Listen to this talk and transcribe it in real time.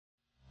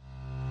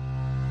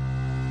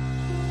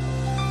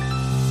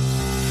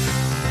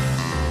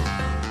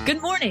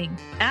Good morning,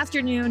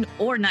 afternoon,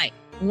 or night.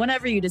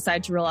 Whenever you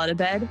decide to roll out of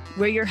bed,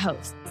 we're your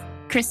hosts,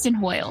 Kristen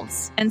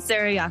Hoyles and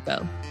Sarah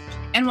Yako.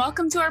 And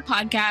welcome to our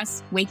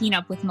podcast, Waking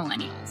Up with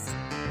Millennials.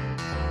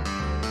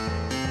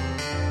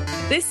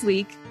 This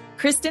week,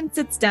 Kristen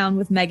sits down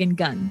with Megan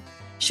Gunn.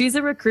 She's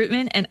a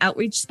recruitment and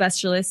outreach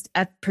specialist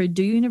at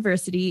Purdue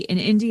University in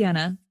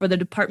Indiana for the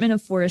Department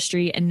of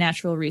Forestry and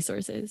Natural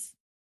Resources.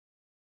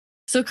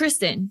 So,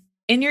 Kristen,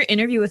 in your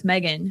interview with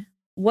Megan,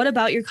 what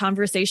about your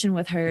conversation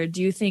with her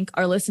do you think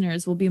our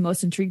listeners will be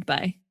most intrigued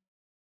by?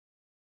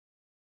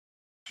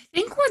 I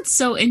think what's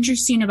so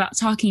interesting about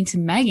talking to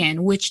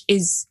Megan, which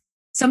is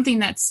something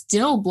that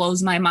still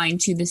blows my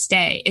mind to this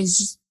day,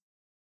 is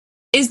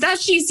that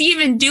she's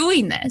even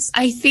doing this.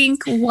 I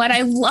think what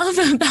I love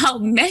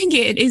about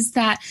Megan is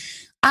that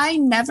I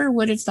never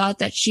would have thought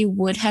that she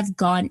would have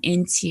gone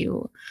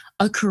into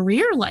a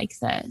career like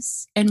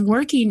this and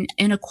working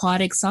in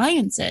aquatic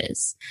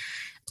sciences.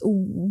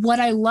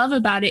 What I love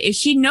about it is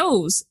she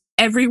knows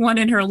everyone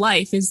in her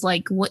life is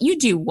like, what you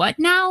do, what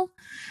now?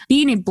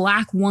 Being a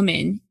Black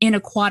woman in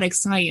aquatic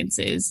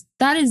sciences,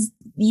 that is,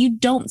 you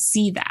don't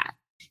see that.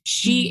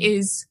 She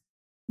is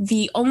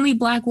the only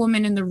Black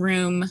woman in the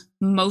room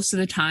most of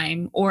the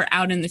time or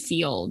out in the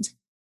field.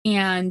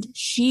 And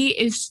she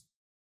is,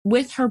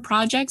 with her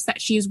projects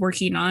that she is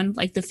working on,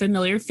 like the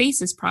Familiar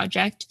Faces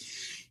project,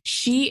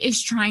 she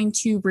is trying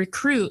to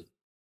recruit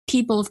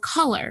people of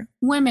color,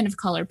 women of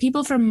color,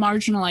 people from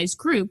marginalized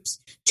groups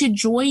to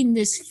join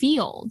this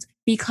field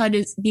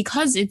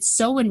because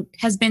it's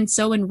has been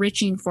so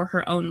enriching for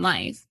her own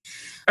life.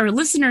 Our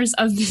listeners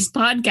of this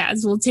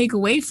podcast will take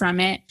away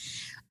from it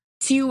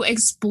to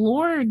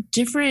explore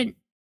different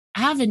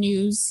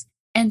avenues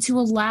and to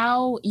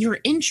allow your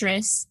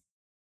interests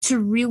to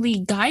really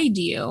guide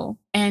you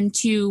and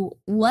to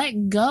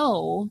let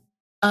go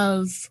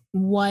of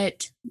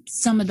what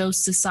some of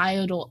those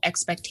societal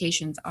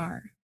expectations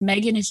are.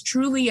 Megan is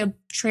truly a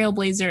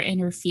trailblazer in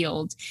her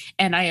field,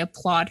 and I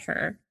applaud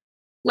her.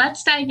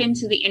 Let's dive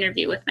into the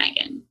interview with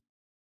Megan.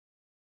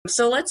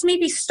 So let's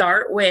maybe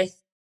start with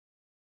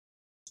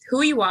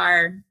who you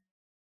are,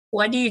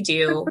 what do you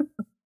do,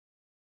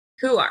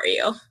 who are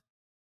you?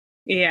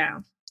 Yeah,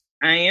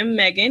 I am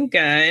Megan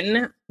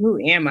Gunn. Who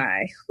am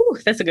I? Whew,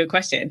 that's a good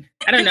question.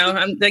 I don't know.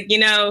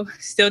 I'm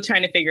still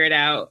trying to figure it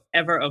out.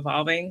 Ever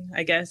evolving,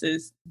 I guess,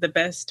 is the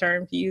best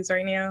term to use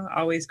right now.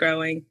 Always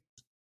growing.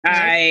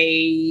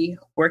 I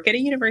work at a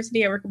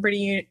university. I work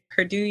at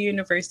Purdue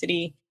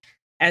University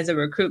as a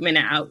recruitment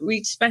and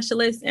outreach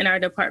specialist in our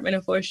Department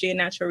of Forestry and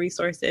Natural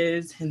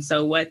Resources. And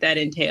so what that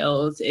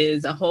entails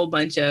is a whole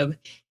bunch of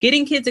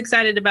getting kids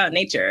excited about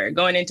nature,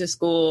 going into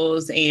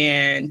schools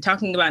and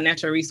talking about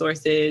natural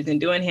resources and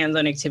doing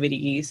hands-on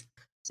activities,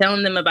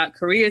 telling them about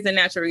careers in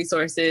natural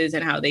resources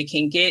and how they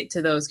can get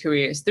to those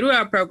careers through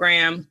our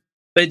program,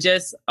 but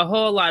just a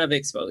whole lot of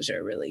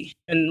exposure, really,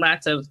 and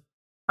lots of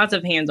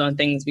hands-on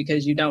things,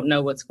 because you don't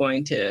know what's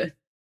going to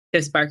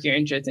spark your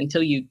interest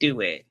until you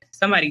do it.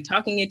 Somebody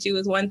talking at you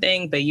is one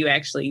thing, but you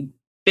actually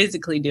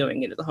physically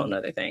doing it is a whole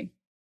nother thing.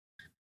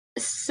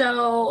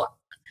 So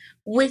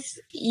with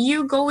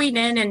you going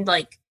in and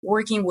like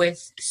working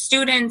with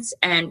students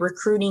and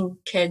recruiting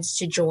kids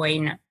to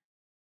join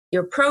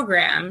your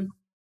program,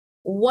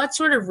 what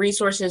sort of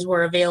resources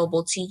were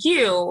available to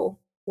you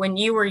when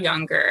you were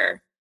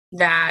younger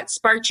that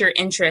sparked your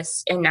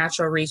interest in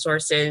natural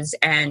resources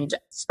and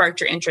sparked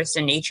your interest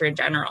in nature in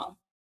general?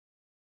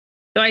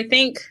 So I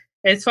think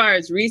as far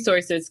as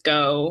resources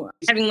go,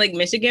 having Lake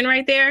Michigan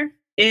right there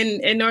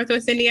in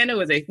Northwest Indiana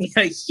was a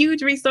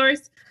huge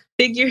resource,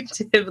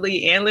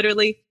 figuratively and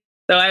literally.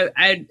 So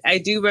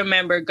I do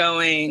remember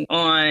going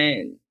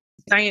on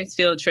science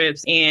field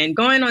trips and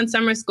going on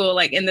summer school,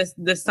 like in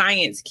the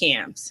science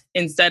camps,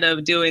 instead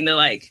of doing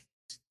the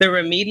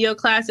remedial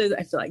classes.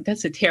 I feel like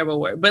that's a terrible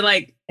word, but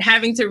like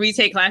having to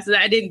retake classes,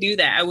 I didn't do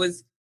that.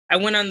 I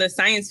went on the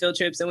science field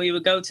trips and we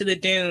would go to the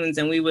dunes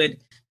and we would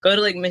go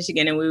to Lake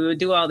Michigan and we would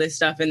do all this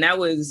stuff. And that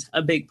was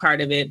a big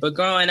part of it. But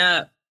growing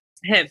up,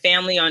 I had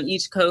family on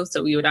each coast,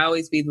 so we would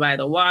always be by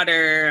the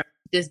water.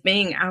 Just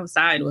being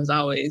outside was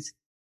always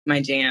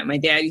my jam. My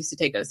dad used to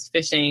take us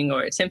fishing,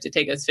 or attempt to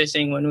take us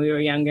fishing, when we were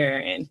younger.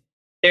 And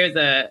there's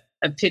a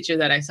picture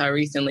that I saw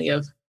recently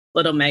of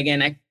little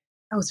Megan. I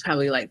was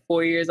probably like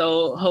 4 years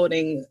old,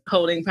 holding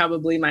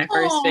probably my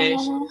first fish.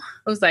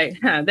 I was like,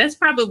 that's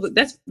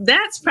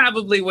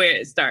probably where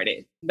it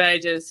started.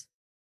 But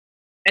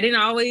I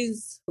didn't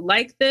always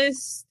like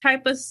this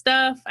type of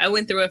stuff. I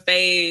went through a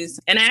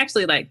phase, and I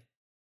actually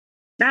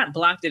not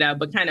blocked it out,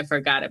 but kind of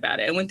forgot about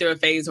it. I went through a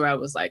phase where I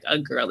was like a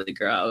girly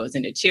girl. I was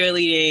into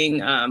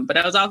cheerleading, but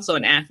I was also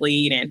an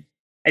athlete, and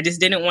I just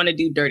didn't want to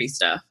do dirty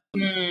stuff. I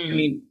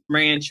mean,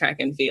 ran track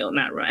and field,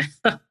 not run.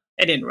 I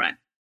didn't run.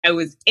 I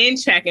was in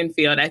track and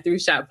field. I threw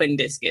shot put and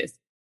discus,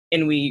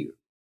 and we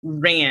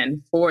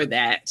ran for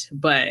that.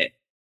 But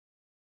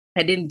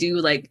I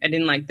didn't like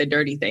the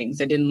dirty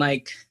things. I didn't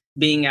like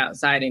being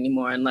outside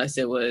anymore unless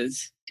it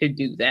was to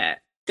do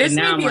that. This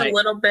may be a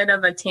little bit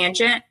of a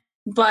tangent,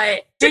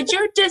 but did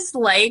your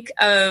dislike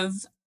of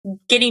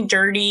getting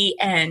dirty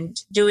and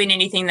doing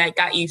anything that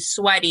got you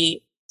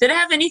sweaty, did it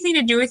have anything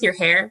to do with your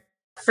hair?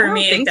 I don't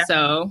think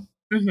so.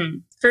 Mm-hmm.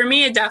 For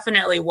me, it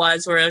definitely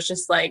was, where it was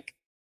just like,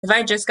 if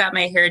I just got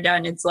my hair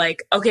done, it's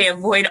like, okay,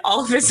 avoid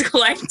all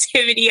physical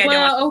activity.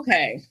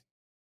 Okay.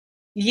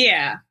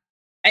 Yeah.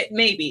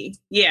 Maybe.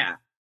 Yeah.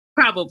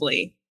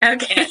 Probably.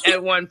 Okay.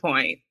 At one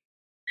point.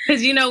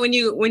 Because, when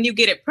you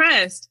get it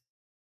pressed,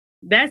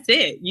 that's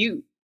it.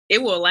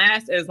 It will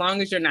last as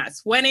long as you're not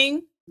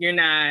sweating. You're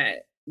not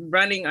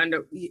running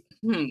under.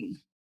 I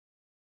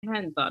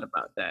hadn't thought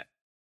about that.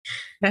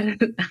 I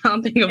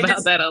don't think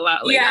about that a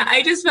lot lately. Yeah,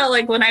 I just felt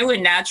like when I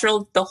went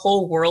natural, the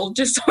whole world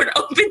just sort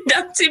of opened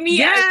up to me.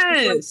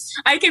 Yes.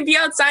 I can be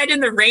outside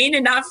in the rain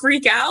and not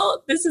freak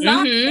out. This is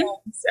awesome.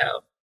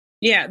 So.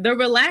 Yeah, the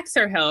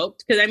relaxer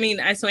helped because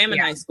I swam in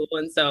high school,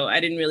 and so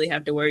I didn't really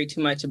have to worry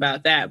too much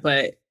about that.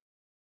 But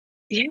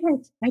yeah,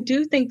 I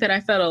do think that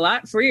I felt a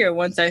lot freer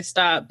once I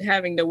stopped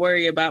having to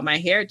worry about my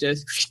hair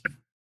just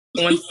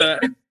once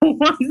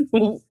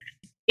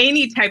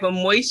any type of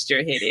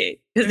moisture hit it,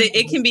 because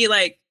it can be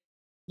like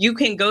you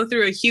can go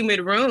through a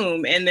humid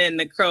room and then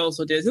the curls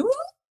will just.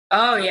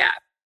 Oh yeah.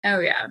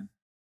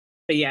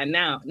 But yeah,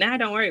 now I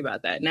don't worry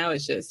about that. Now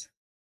it's just.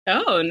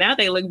 Oh, now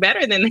they look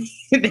better than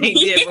they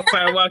did before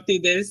I walked through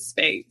this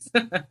space.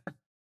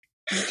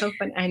 It's so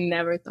funny. I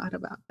never thought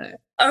about that.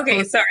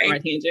 Okay, sorry.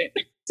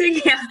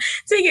 To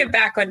get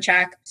back on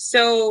track.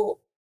 So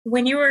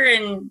when you were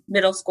in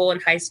middle school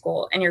and high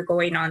school and you're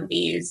going on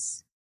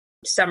these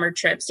summer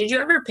trips, did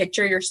you ever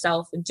picture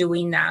yourself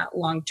doing that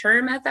long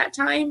term at that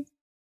time?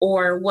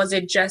 Or was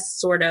it just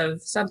sort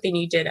of something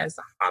you did as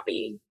a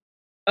hobby?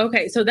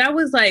 Okay, so that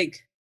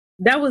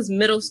was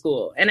middle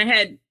school. And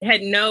I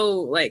had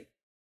no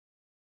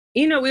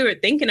we were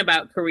thinking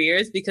about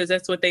careers because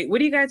that's what are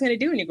you guys going to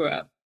do when you grow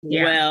up?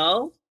 Yeah.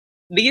 Well,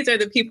 these are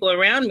the people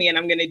around me and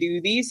I'm going to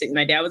do these things.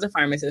 My dad was a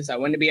pharmacist. So I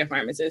wanted to be a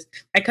pharmacist.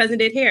 My cousin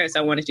did hair. So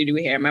I wanted to do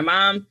hair. My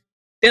mom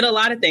did a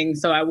lot of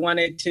things. So I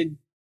wanted to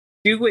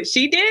do what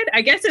she did,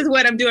 I guess is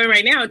what I'm doing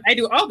right now. I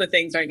do all the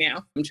things right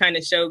now. I'm trying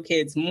to show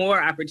kids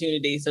more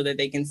opportunities so that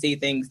they can see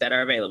things that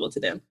are available to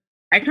them.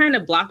 I kind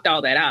of blocked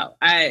all that out.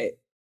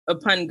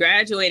 Upon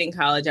graduating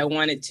college, I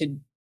wanted to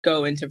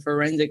go into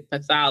forensic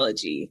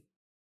pathology.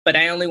 But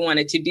I only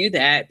wanted to do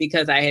that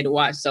because I had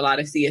watched a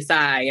lot of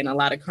CSI and a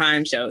lot of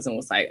crime shows and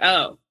was like,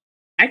 oh,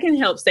 I can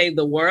help save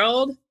the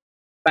world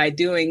by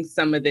doing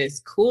some of this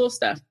cool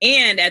stuff.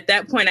 And at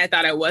that point, I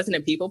thought I wasn't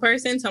a people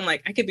person. So I'm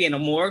like, I could be in a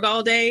morgue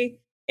all day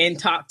and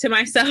talk to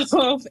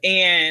myself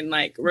and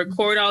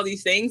record all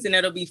these things and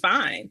it'll be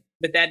fine.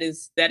 But that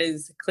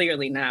is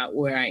clearly not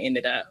where I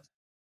ended up.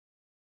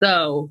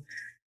 So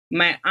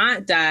my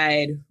aunt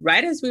died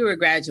right as we were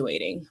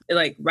graduating,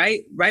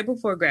 right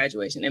before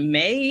graduation in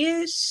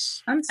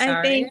May-ish. I'm sorry,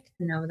 I think. I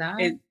didn't know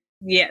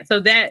that.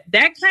 So that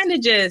kind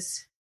of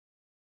just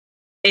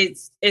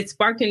it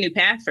sparked a new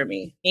path for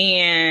me,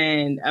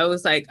 and I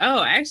was like, oh,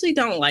 I actually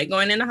don't like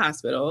going into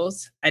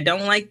hospitals. I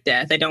don't like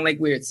death. I don't like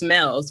weird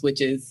smells,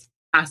 which is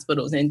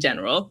hospitals in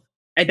general.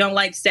 I don't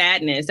like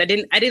sadness. I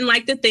didn't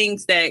like the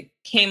things that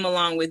came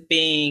along with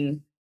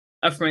being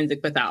a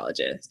forensic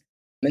pathologist.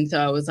 And so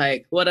I was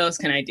like, what else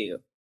can I do?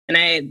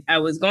 And I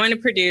was going to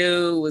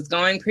Purdue, was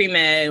going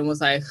pre-med, and was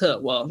like,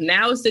 well,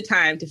 now is the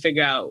time to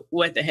figure out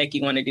what the heck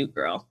you want to do,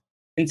 girl.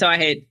 And so I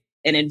had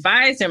an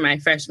advisor my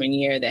freshman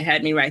year that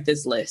had me write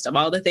this list of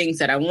all the things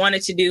that I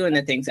wanted to do and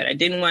the things that I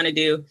didn't want to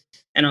do.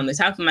 And on the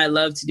top of my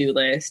love to do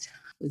list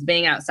was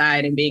being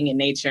outside and being in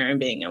nature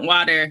and being in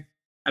water.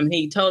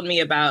 He told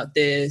me about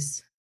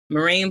this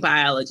marine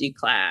biology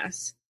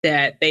class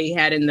that they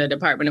had in the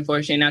Department of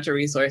Forestry and Natural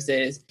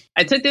Resources.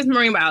 I took this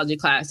marine biology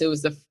class. It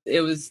was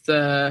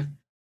the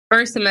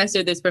first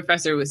semester this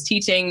professor was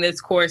teaching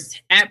this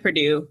course at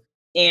Purdue,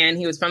 and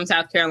he was from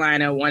South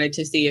Carolina, wanted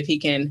to see if he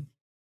can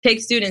take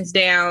students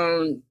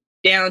down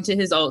to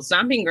his old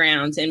stomping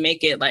grounds and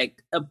make it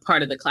like a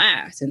part of the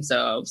class. And so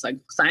I was like,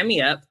 sign me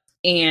up.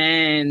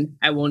 And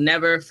I will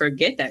never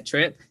forget that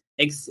trip,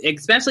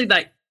 especially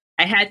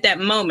I had that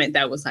moment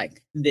that was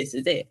like, this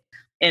is it.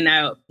 And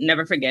I'll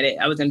never forget it.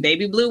 I was in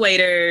baby blue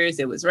waders.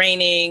 It was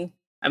raining.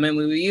 We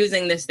were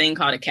using this thing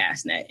called a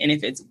cast net. And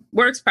if it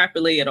works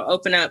properly, it'll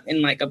open up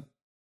in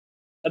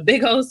a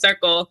big old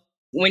circle.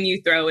 When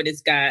you throw it,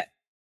 it's got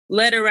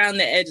lead around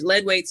the edge,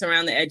 lead weights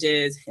around the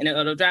edges, and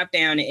it'll drop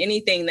down. And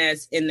anything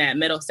that's in that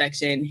middle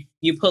section,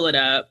 you pull it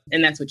up,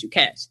 and that's what you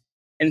catch.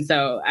 And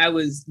so I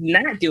was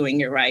not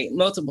doing it right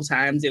multiple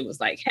times. It was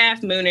like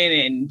half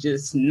mooning and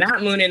just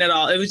not mooning at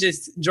all. It was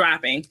just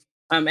dropping.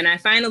 And I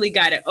finally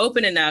got it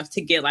open enough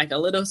to get like a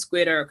little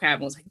squid or a crab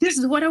and was like, this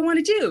is what I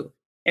want to do.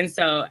 And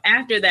so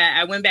after that,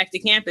 I went back to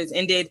campus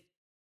and did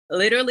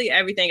literally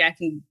everything I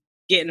can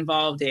get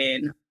involved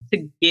in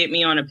to get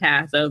me on a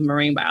path of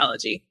marine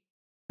biology.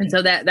 And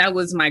so that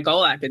was my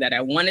goal after that.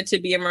 I wanted to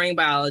be a marine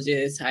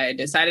biologist. I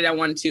decided I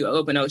wanted to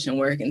open ocean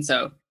work. And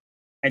so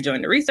I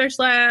joined the research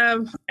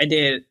lab. I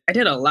did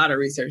a lot of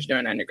research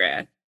during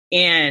undergrad.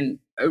 And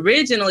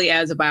originally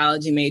as a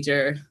biology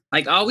major,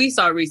 all we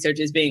saw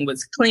research as being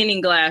was cleaning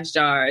glass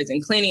jars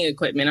and cleaning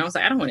equipment. I was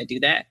like, I don't want to do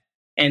that.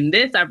 And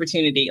this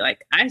opportunity,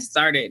 like I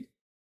started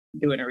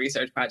doing a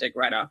research project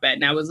right off bat,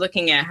 and I was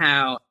looking at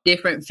how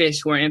different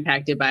fish were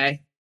impacted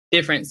by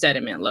different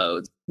sediment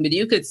loads. But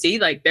you could see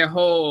like their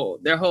whole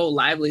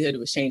livelihood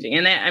was changing.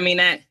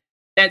 And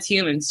that's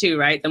humans too,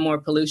 right? The more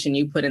pollution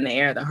you put in the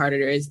air, the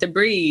harder it is to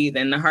breathe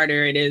and the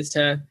harder it is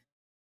to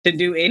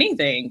do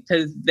anything,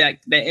 because that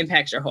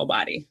impacts your whole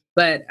body.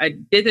 But I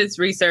did this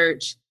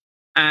research.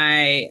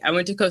 I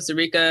went to Costa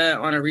Rica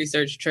on a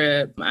research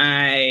trip.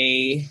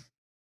 I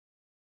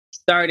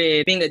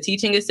started being a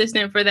teaching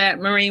assistant for that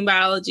marine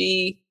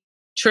biology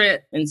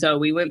trip. And so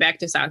we went back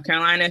to South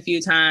Carolina a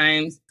few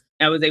times.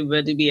 I was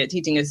able to be a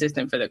teaching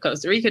assistant for the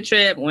Costa Rica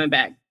trip, went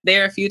back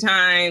there a few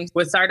times.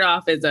 What started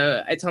off as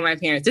I told my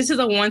parents, this is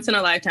a once in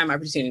a lifetime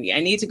opportunity. I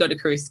need to go to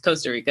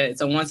Costa Rica.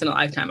 It's a once in a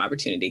lifetime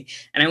opportunity.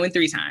 And I went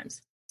 3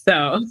 times.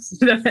 So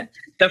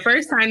the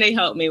first time they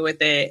helped me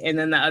with it. And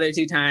then the other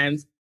 2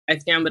 times I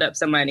scrambled up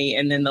some money.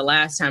 And then the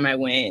last time I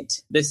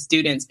went, the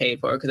students paid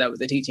for it because I was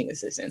a teaching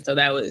assistant. So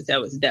that was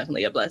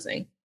definitely a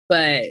blessing.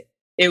 But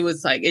it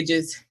was like, it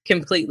just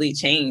completely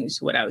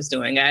changed what I was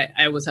doing.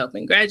 I was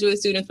helping graduate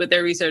students with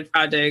their research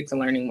projects and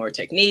learning more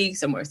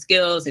techniques and more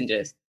skills and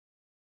just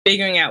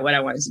figuring out what I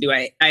wanted to do.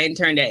 I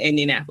interned at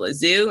Indianapolis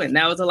Zoo, and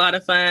that was a lot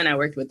of fun. I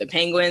worked with the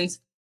penguins,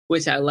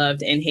 which I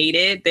loved and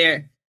hated.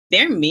 They're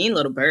mean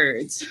little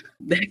birds.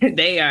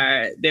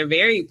 They're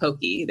very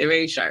pokey. They're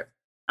very sharp.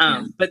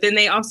 But then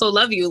they also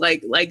love you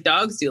like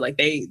dogs do. Like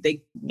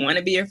they want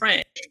to be your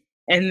friend.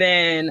 And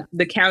then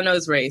the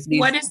cow-nose rays.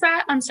 What is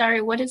that? I'm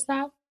sorry. What is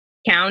that?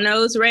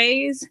 Cow-nose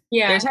rays.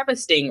 Yeah. They're a type of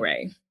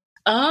stingray.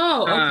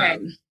 Oh, okay.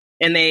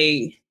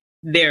 And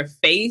their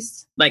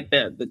face, like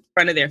the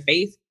front of their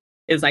face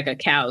is like a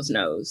cow's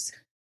nose.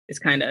 It's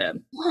kind of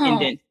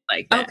indented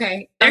like that.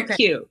 Okay. They're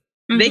cute.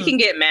 Mm-hmm. They can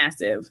get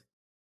massive.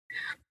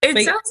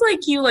 It sounds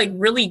like you like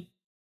really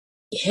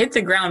hit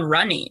the ground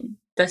running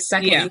the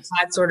second you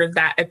had sort of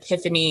that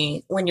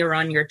epiphany when you were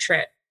on your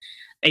trip.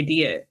 I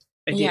did.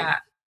 Yeah.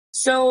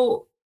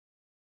 So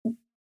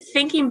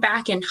thinking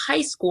back in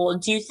high school,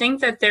 do you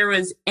think that there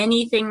was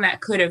anything that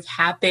could have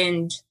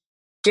happened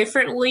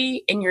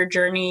differently in your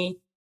journey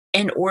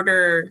in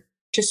order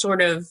to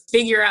sort of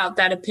figure out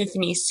that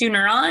epiphany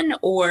sooner on,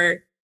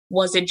 or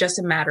was it just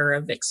a matter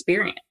of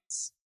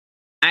experience?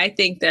 I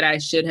think that I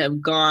should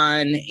have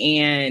gone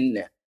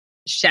and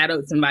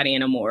shadowed somebody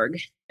in a morgue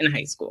in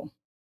high school.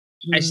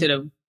 Mm-hmm. I should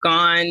have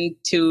gone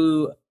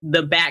to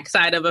the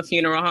backside of a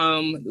funeral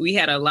home. We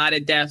had a lot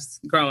of deaths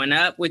growing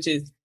up, which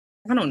is,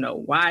 I don't know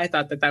why I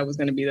thought that was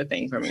going to be the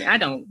thing for me. I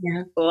don't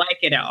like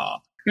it at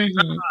all.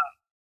 Mm-hmm.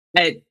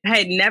 I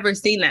had never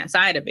seen that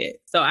side of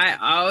it. So I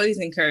always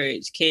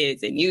encourage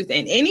kids and youth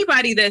and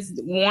anybody that's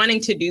wanting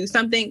to do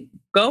something,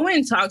 go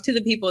and talk to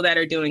the people that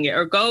are doing it,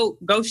 or go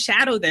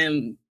shadow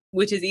them,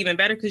 which is even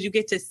better because you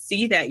get to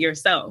see that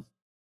yourself.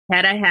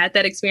 Had I had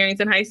that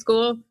experience in high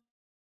school,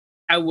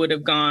 I would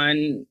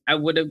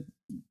have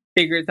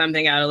figured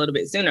something out a little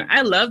bit sooner.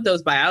 I loved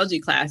those biology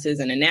classes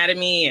and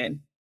anatomy, and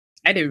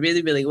I did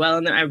really, really well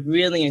in them. I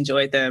really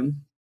enjoyed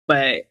them,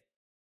 but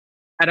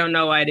I don't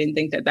know why I didn't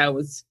think that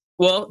was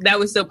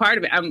still part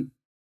of it. I'm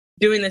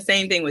doing the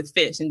same thing with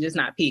fish and just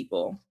not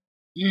people.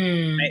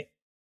 Right?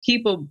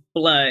 People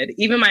blood,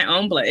 even my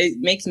own blood, it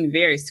makes me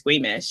very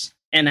squeamish.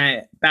 And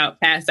I about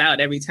pass out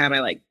every time I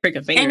like prick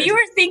a finger. And you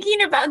were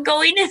thinking about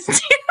going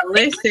into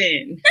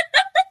Listen.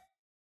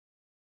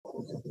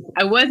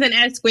 I wasn't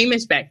as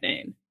squeamish back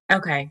then.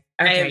 Okay.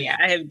 I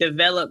have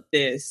developed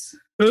this.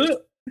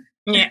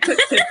 Yeah.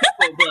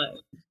 blood.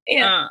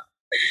 Yeah.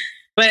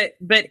 But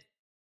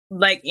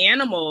like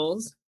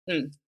animals,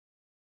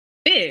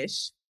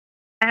 fish,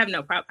 I have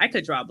no problem. I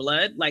could draw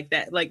blood like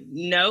that, like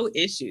no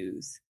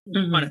issues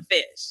on a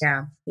fish.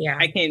 Yeah. Yeah.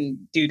 I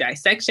can do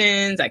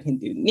dissections. I can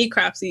do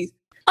necropsies.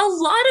 A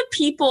lot of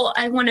people,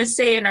 I want to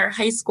say, in our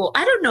high school,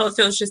 I don't know if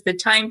it was just the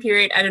time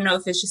period. I don't know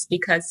if it's just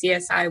because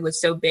CSI was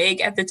so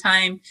big at the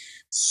time.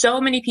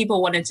 So many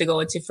people wanted to go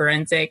into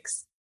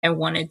forensics and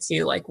wanted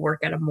to like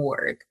work at a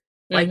morgue.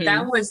 Like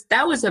that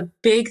was a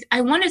big,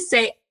 I want to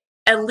say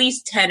at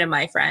least 10 of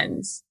my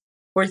friends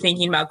were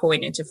thinking about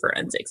going into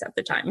forensics at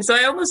the time. So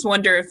I almost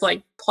wonder if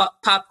like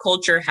pop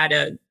culture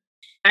had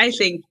I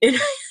think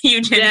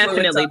huge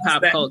definitely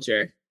pop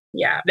culture.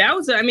 Yeah. That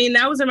was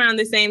around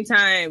the same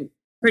time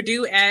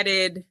Purdue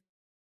added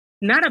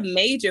not a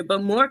major,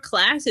 but more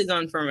classes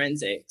on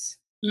forensics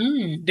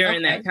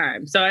during that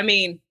time. So, I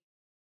mean,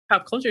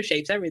 pop culture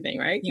shapes everything,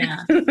 right?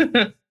 Yeah.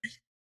 That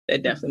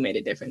definitely made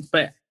a difference.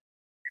 But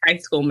high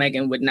school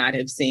Megan would not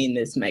have seen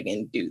this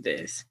Megan do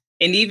this.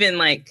 And even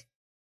like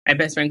my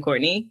best friend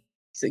Courtney,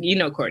 so you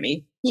know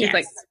Courtney, she's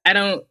like, I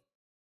don't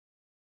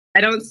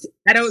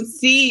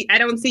see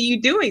you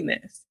doing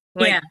this.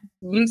 Like,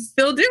 I'm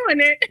still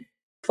doing it.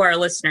 For our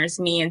listeners,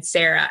 me and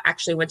Sarah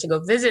actually went to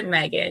go visit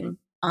Megan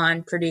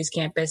on Purdue's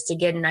campus to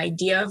get an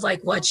idea of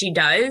like what she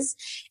does.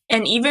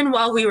 And even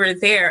while we were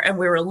there and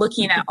we were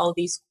looking at all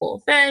these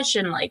cool fish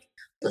and like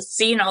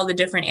seeing all the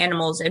different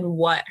animals and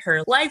what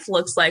her life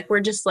looks like, we're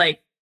just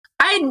like,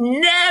 I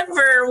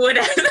never would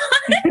have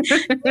thought,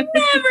 never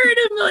in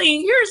a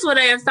million years would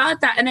I have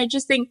thought that. And I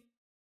just think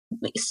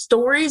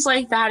stories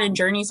like that and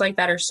journeys like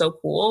that are so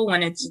cool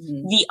when it's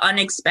the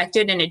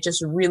unexpected and it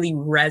just really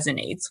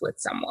resonates with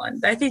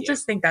someone.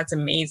 Just think that's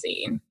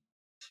amazing.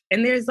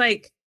 And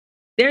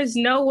there's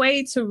no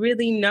way to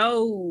really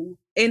know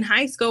in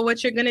high school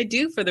what you're going to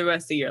do for the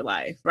rest of your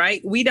life,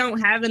 right? We don't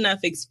have enough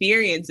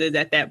experiences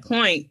at that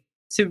point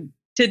to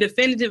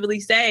definitively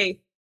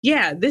say,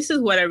 yeah, this is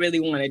what I really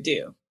want to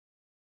do.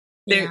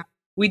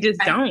 We just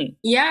don't.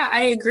 Yeah,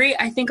 I agree.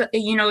 I think,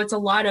 it's a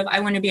lot of, I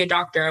want to be a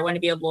doctor, I want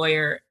to be a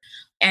lawyer.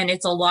 And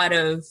it's a lot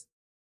of,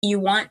 you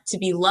want to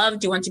be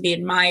loved, you want to be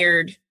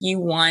admired, you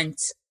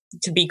want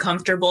to be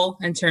comfortable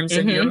in terms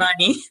of your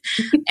money.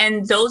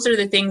 And those are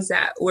the things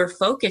that we're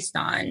focused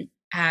on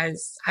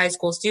as high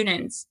school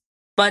students.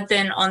 But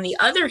then on the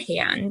other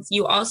hand,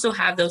 you also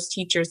have those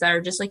teachers that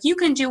are just like, you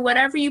can do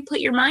whatever you put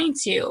your mind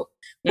to,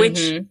 which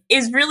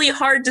is really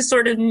hard to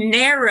sort of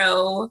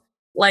narrow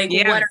what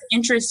our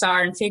interests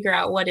are and figure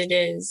out what it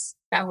is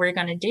that we're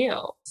going to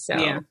do. So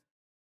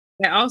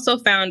I also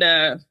found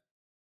a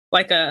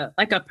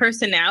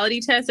personality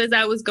test as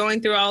I was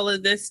going through all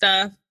of this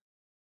stuff.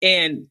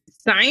 And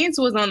science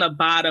was on the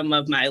bottom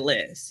of my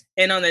list.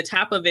 And on the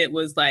top of it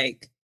was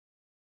like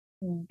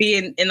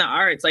being in the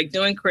arts, like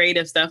doing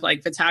creative stuff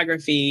like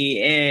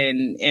photography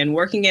and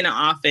working in an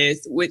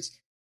office, which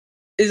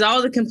is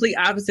all the complete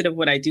opposite of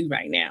what I do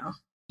right now.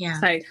 Yeah.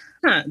 It's like,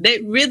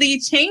 that really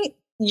change.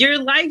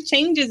 Your life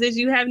changes as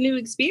you have new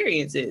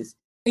experiences.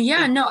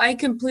 Yeah, no, I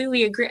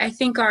completely agree. I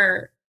think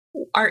our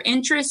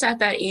interests at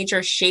that age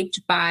are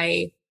shaped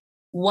by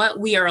what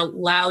we are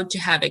allowed to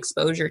have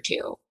exposure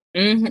to.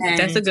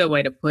 That's a good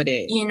way to put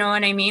it. You know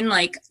what I mean?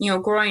 Like,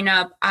 growing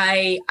up,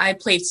 I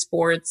played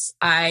sports.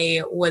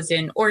 I was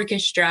in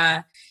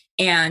orchestra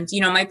and,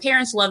 my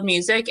parents loved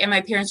music and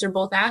my parents are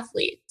both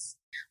athletes.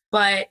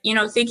 But,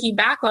 thinking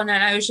back on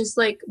it, I was just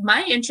like,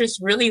 my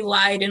interest really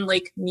lied in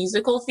like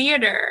musical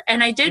theater.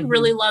 And I did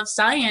really love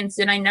science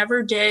and I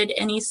never did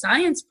any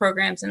science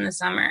programs in the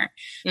summer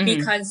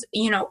because,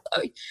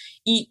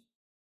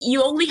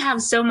 you only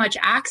have so much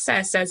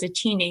access as a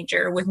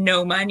teenager with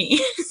no money.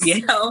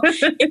 So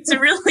it's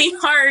really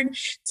hard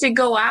to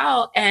go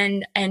out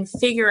and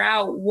figure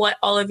out what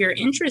all of your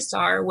interests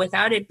are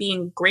without it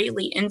being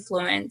greatly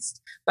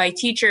influenced by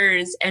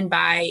teachers and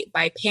by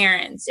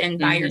parents and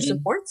by your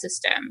support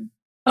system.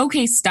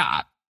 Okay,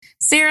 stop.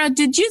 Sarah,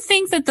 did you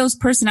think that those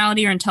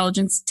personality or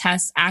intelligence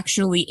tests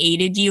actually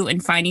aided you in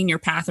finding your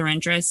path or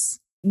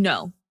interests?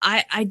 No,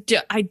 I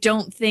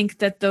don't think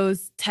that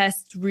those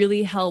tests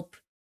really help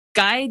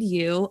guide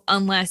you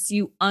unless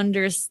you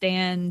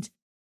understand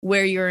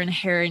where your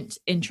inherent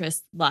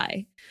interests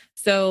lie.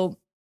 So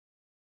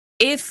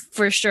if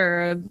for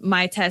sure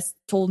my test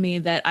told me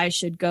that I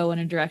should go in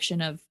a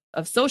direction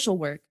of social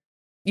work,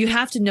 you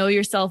have to know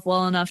yourself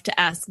well enough to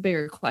ask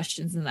bigger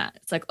questions than that.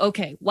 It's like,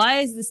 okay, why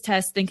is this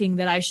test thinking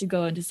that I should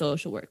go into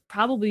social work?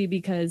 Probably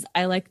because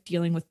I like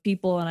dealing with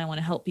people and I want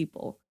to help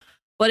people.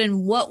 But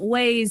in what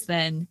ways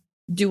then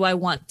do I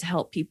want to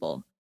help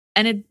people?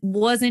 And it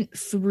wasn't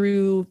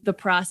through the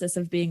process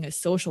of being a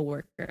social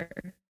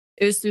worker.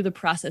 It was through the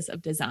process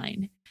of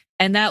design.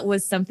 And that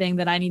was something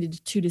that I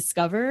needed to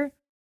discover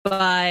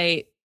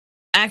by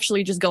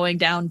actually just going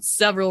down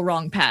several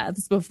wrong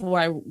paths before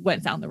I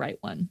went down the right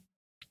one.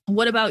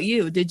 What about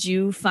you? Did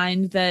you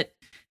find that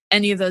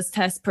any of those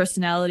tests,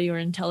 personality or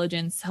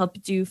intelligence,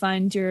 helped you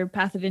find your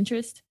path of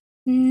interest?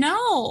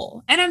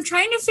 No. And I'm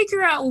trying to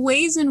figure out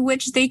ways in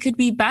which they could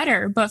be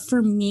better. But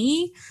for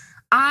me,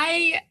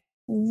 I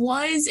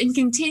was and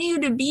continue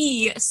to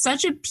be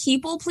such a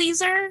people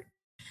pleaser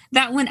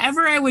that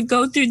whenever I would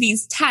go through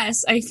these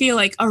tests, I feel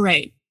like, all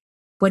right,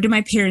 what do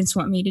my parents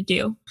want me to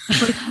do?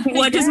 Like,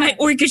 what does my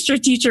orchestra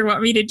teacher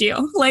want me to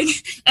do? Like,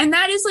 and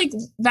that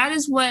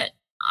is what,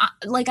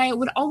 I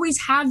would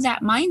always have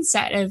that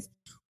mindset of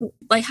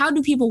like, how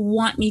do people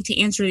want me to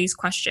answer these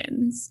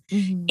questions?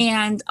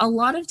 And a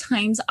lot of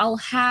times I'll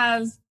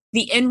have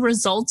the end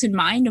result in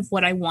mind of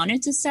what I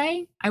wanted to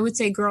say. I would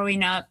say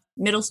growing up,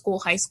 middle school,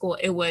 high school,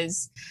 it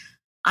was,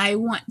 I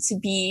want to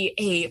be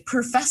a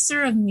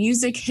professor of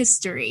music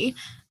history.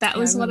 That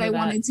was what I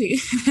wanted to,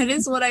 that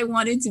is what I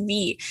wanted to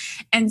be.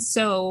 And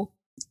so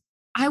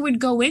I would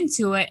go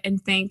into it and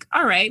think,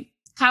 all right,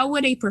 how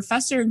would a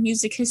professor of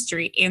music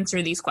history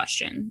answer these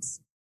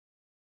questions?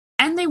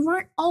 And they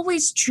weren't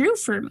always true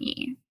for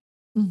me.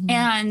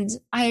 And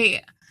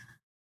I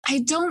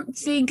don't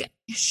think,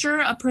 sure,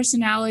 a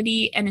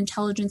personality and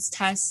intelligence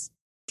test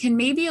can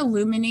maybe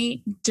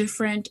illuminate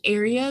different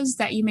areas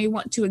that you may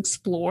want to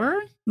explore.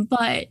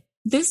 But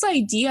this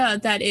idea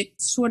that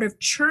it sort of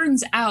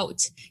churns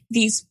out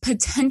these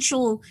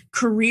potential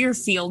career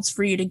fields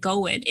for you to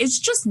go in, it's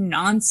just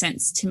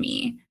nonsense to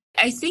me.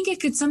 I think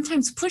it could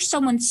sometimes push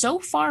someone so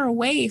far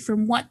away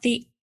from what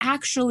they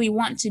actually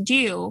want to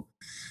do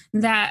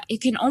that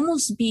it can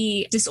almost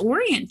be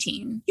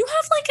disorienting. You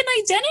have like an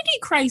identity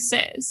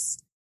crisis.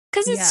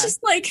 Because it's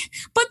just like,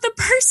 but the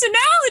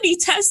personality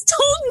test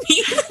told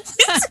me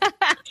what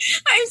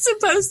I'm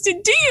supposed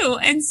to do.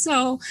 And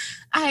so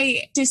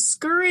I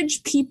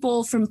discourage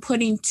people from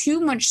putting too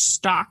much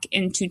stock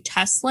into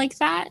tests like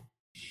that.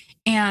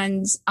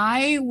 And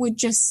I would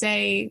just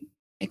say,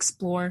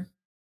 explore.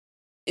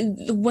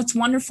 What's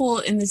wonderful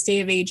in this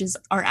day of age is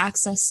our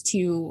access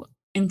to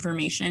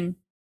information.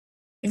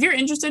 If you're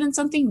interested in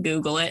something,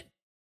 Google it,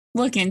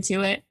 look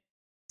into it,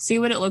 see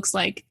what it looks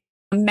like.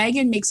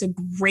 Megan makes a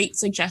great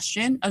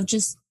suggestion of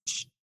just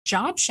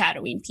job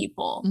shadowing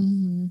people.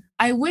 Mm-hmm.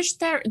 I wish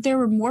there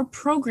were more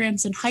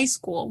programs in high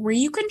school where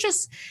you can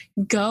just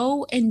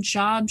go and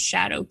job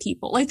shadow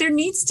people. Like there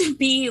needs to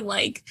be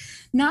like,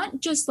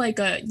 not just like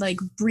a, like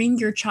bring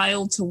your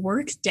child to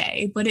work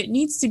day, but it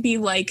needs to be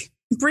like,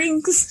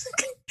 bring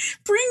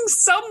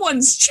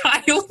someone's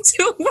child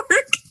to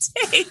work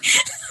day.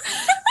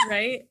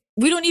 Right?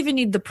 We don't even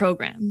need the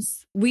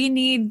programs. We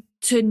need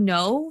to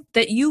know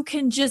that you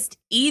can just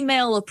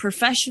email a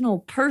professional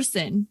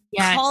person,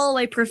 call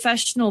a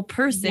professional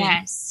person.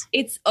 Yes.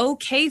 It's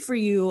okay for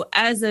you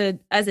as a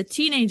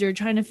teenager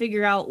trying to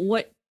figure out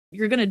what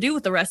you're going to do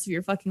with the rest of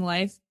your fucking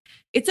life.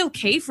 It's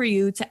okay for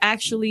you to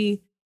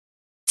actually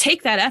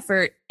take that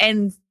effort,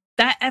 and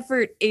that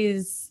effort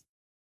is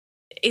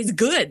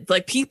good.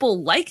 Like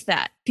people like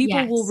that.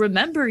 People will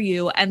remember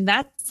you, and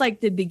that's like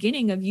the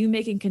beginning of you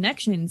making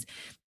connections.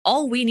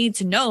 All we need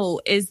to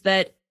know is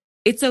that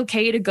it's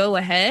okay to go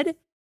ahead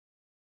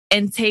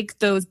and take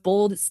those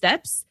bold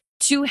steps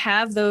to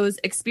have those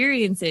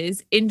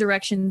experiences in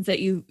directions that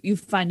you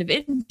find of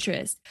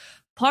interest.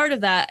 Part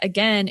of that,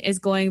 again, is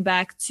going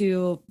back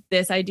to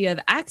this idea of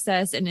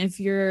access. And if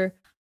you're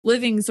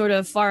living sort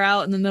of far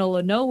out in the middle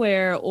of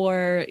nowhere,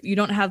 or you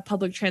don't have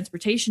public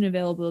transportation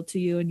available to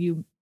you, and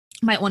you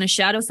might want to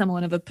shadow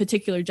someone of a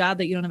particular job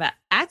that you don't have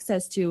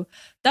access to,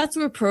 that's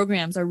where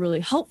programs are really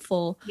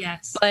helpful.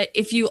 Yes. But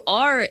if you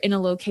are in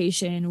a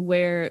location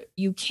where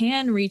you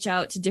can reach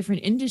out to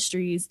different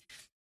industries,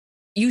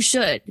 you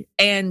should.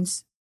 And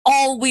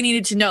all we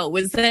needed to know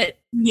was that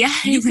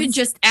you could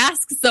just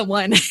ask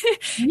someone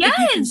if you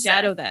can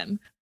shadow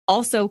them.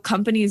 Also,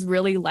 companies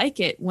really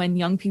like it when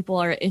young people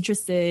are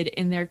interested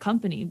in their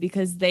company,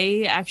 because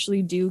they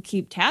actually do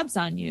keep tabs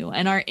on you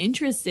and are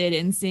interested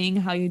in seeing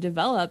how you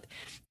develop.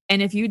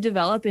 And if you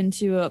develop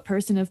into a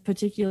person of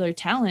particular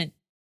talent,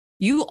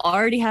 you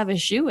already have a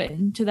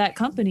shoe-in to that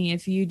company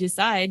if you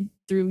decide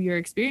through your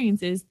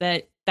experiences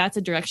that that's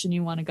a direction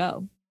you want to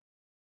go.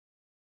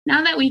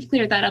 Now that we've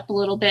cleared that up a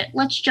little bit,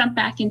 let's jump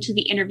back into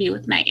the interview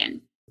with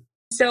Megan.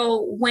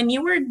 So when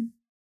you were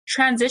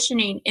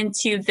transitioning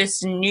into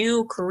this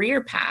new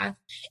career path,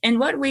 in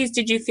what ways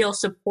did you feel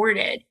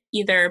supported,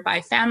 either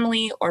by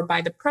family or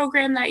by the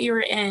program that you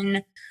were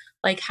in?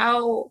 Like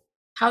how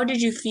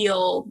did you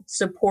feel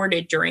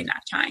supported during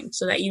that time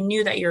so that you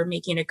knew that you were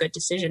making a good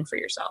decision for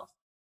yourself?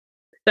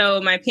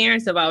 So my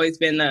parents have always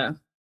been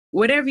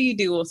whatever you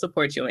do, we'll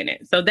support you in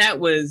it. So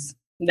that was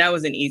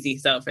an easy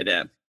sell for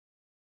them.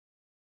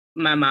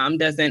 My mom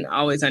doesn't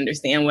always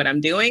understand what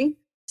I'm doing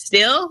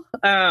still,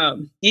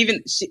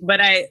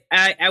 but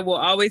I will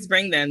always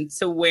bring them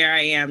to where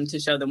I am to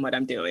show them what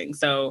I'm doing.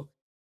 So,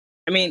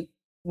 I mean,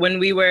 when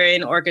we were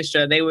in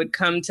orchestra, they would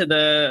come to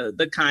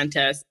the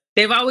contest.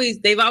 They've always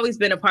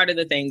been a part of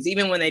the things,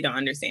 even when they don't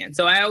understand.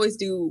 So I always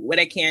do what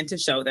I can to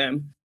show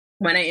them.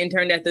 When I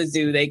interned at the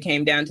zoo, they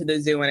came down to the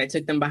zoo and I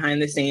took them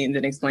behind the scenes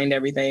and explained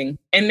everything.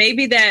 And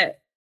maybe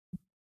that,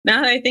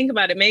 now that I think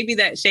about it, maybe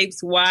that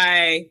shapes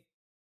why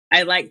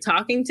I like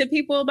talking to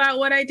people about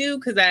what I do,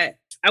 because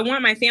I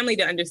want my family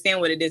to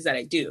understand what it is that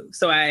I do.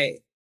 So I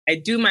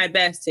do my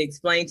best to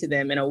explain to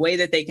them in a way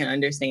that they can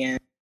understand,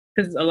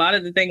 because a lot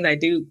of the things I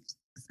do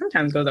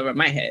sometimes goes over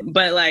my head.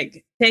 But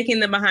like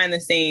taking them behind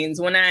the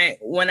scenes, when I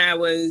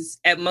was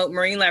at Mote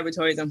Marine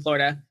Laboratories in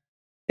Florida,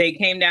 they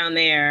came down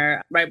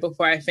there right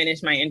before I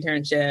finished my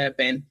internship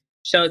and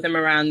showed them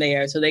around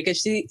there so they could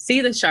see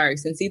the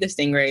sharks and see the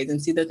stingrays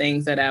and see the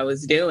things that I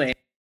was doing.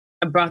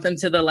 I brought them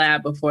to the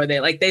lab before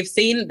they've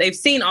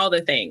seen all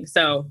the things.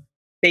 So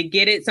they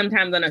get it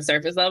sometimes on a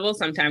surface level,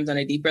 sometimes on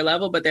a deeper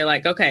level, but they're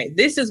like, okay,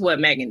 this is what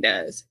Megan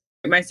does.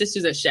 My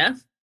sister's a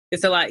chef.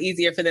 It's a lot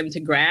easier for them to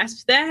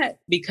grasp that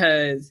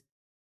because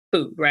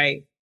food,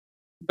 right?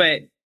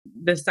 But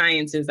the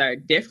sciences are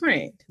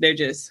different. They're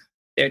just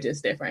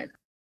different.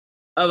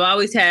 I've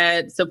always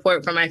had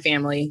support from my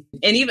family.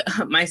 And even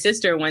my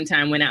sister one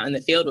time went out in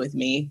the field with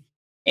me.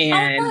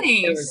 And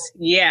nice.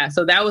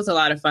 So that was a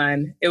lot of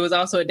fun. It was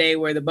also a day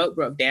where the boat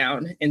broke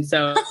down. And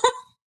so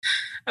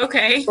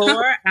okay.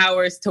 4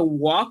 hours to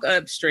walk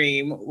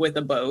upstream with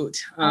a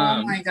boat.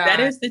 Oh my God. That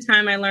is the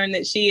time I learned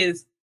that she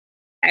is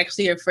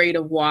actually afraid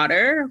of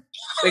water,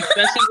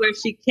 especially where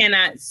she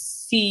cannot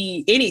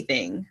see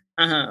anything.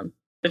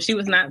 So she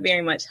was not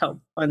very much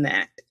help on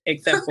that,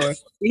 except for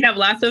we have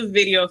lots of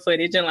video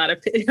footage and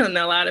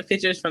a lot of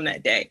pictures from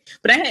that day.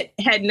 But I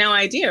had no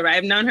idea, right?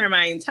 I've known her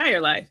my entire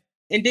life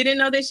and didn't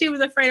know that she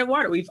was afraid of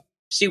water.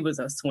 She was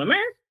a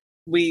swimmer.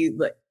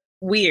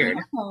 Weird.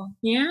 Oh,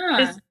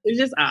 yeah. It's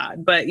just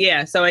odd. But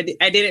yeah, so I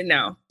didn't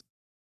know.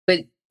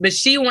 But But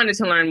she wanted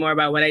to learn more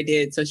about what I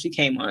did, so she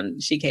came on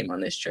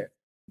this trip.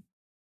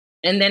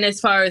 And then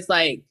as far as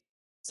like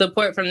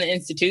support from the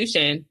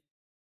institution,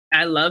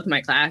 I loved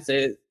my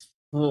classes.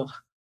 Oh,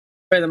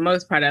 for the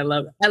most part, I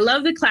love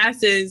the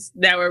classes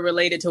that were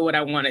related to what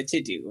I wanted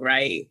to do,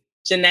 right?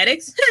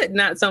 Genetics,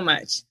 not so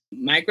much.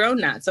 Micro,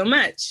 not so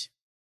much.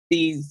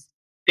 These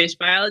fish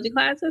biology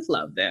classes,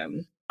 love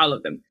them. All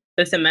of them.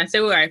 The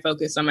semester where I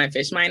focused on my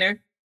fish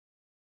minor,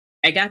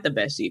 I got the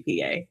best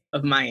GPA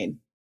of my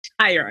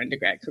entire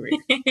undergrad career.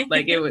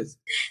 Like it was,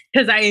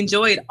 because I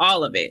enjoyed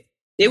all of it.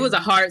 It was a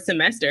hard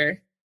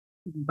semester,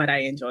 but I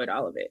enjoyed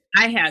all of it.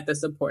 I had the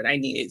support I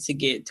needed to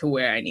get to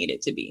where I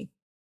needed to be.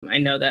 I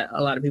know that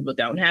a lot of people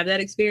don't have that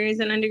experience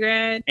in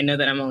undergrad. I know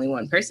that I'm only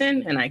one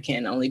person and I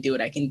can only do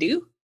what I can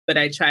do, but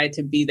I tried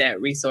to be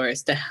that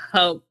resource to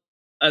help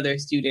other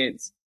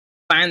students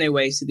find their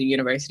way to the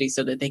university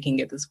so that they can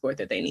get the support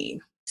that they need.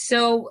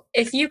 So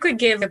if you could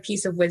give a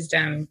piece of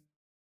wisdom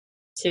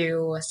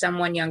to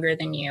someone younger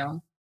than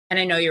you, and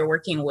I know you're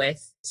working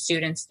with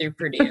students through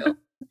Purdue,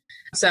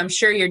 so I'm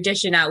sure you're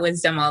dishing out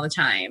wisdom all the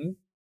time,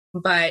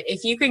 but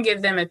if you could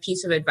give them a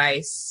piece of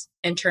advice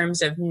in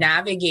terms of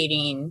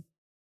navigating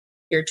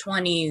your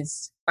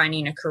 20s,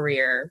 finding a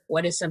career,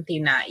 what is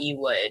something that you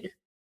would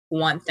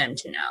want them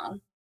to know?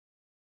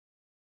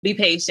 Be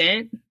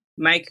patient.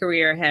 My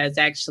career has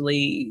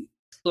actually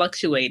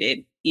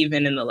fluctuated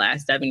even in the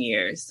last 7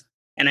 years.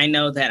 And I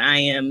know that I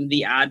am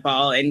the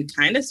oddball and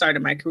kind of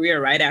started my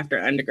career right after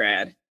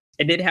undergrad.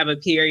 I did have a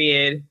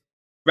period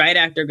right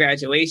after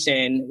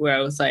graduation where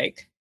I was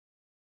like,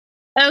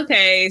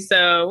 okay,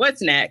 so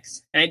what's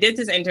next? And I did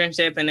this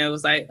internship and it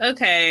was like,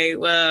 okay,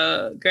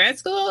 well, grad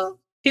school?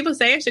 People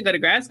say I should go to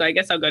grad school. I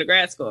guess I'll go to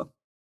grad school.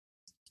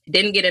 I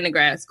didn't get into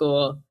grad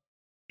school.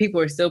 People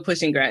are still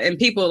pushing grad, and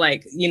people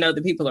like, you know,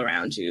 the people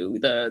around you,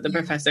 the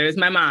professors,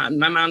 my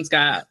mom's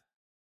got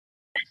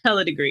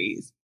hella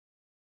degrees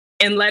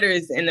and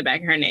letters in the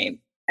back of her name.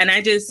 And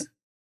I just,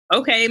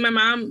 okay, my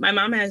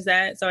mom has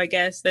that. So I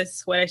guess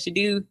that's what I should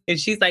do. And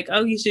she's like,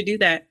 oh, you should do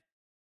that.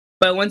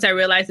 But once I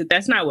realized that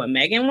that's not what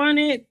Megan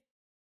wanted,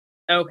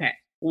 okay,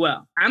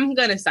 well, I'm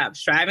going to stop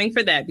striving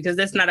for that because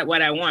that's not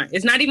what I want.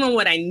 It's not even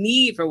what I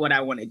need for what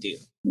I want to do.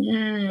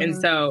 And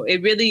so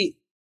it really,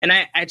 and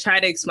I try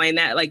to explain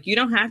that, like, you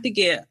don't have to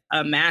get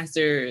a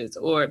master's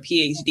or a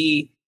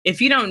PhD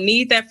if you don't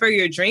need that for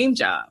your dream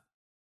job.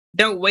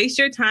 Don't waste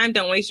your time.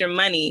 Don't waste your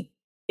money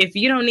if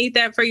you don't need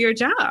that for your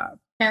job.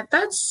 Yeah,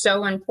 that's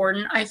so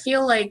important. I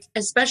feel like,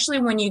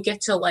 especially when you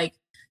get to like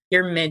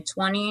your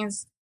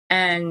mid-20s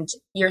and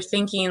you're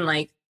thinking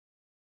like,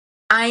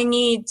 I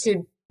need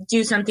to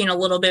do something a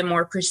little bit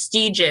more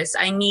prestigious.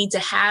 I need to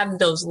have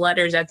those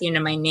letters at the end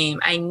of my name.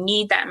 I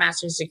need that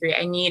master's degree.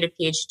 I need a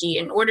PhD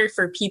in order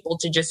for people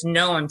to just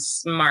know I'm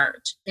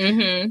smart.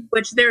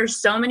 Which there are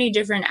so many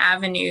different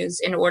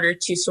avenues in order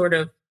to sort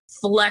of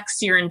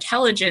flex your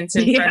intelligence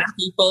in front of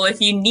people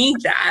if you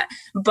need that.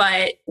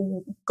 But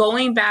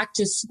going back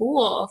to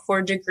school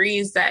for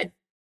degrees that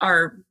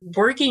are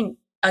working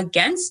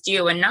against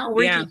you and not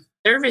working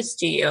service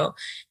to you,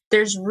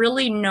 there's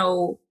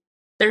no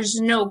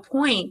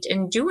point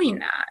in doing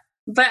that.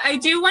 But I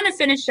do want to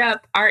finish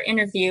up our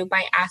interview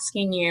by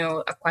asking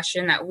you a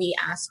question that we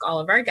ask all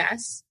of our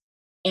guests.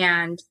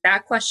 And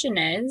that question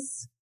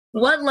is,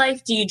 what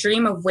life do you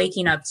dream of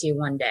waking up to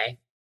one day?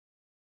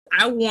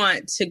 I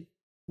want to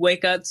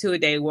wake up to a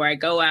day where I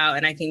go out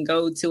and I can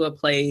go to a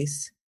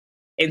place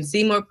and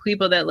see more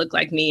people that look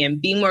like me and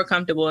be more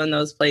comfortable in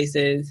those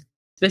places,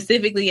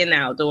 specifically in the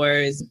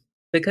outdoors,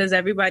 because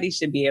everybody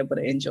should be able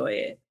to enjoy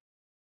it.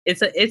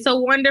 It's a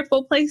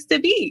wonderful place to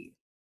be.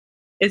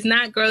 It's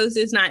not gross.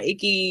 It's not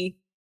icky.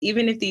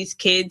 Even if these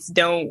kids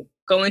don't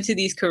go into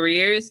these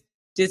careers,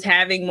 just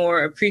having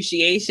more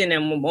appreciation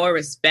and more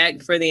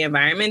respect for the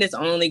environment is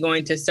only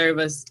going to serve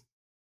us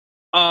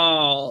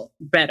all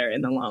better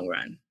in the long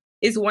run.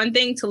 It's one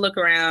thing to look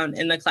around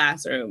in the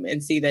classroom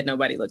and see that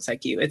nobody looks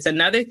like you. It's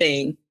another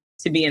thing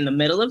to be in the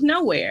middle of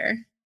nowhere.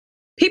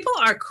 People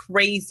are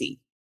crazy.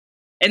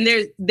 And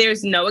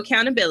there's no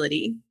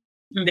accountability.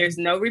 There's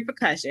no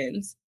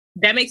repercussions.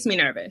 That makes me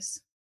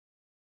nervous.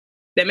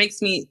 That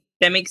makes me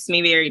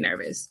very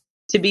nervous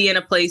to be in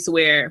a place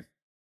where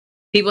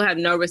people have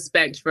no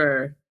respect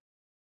for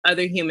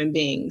other human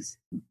beings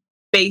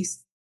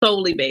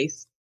solely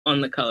based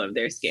on the color of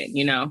their skin,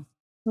 you know,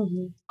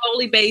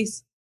 solely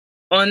based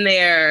on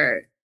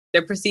their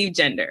perceived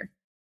gender.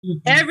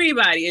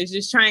 Everybody is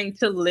just trying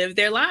to live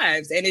their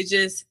lives. And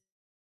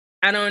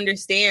I don't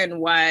understand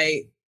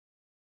why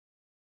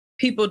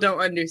people don't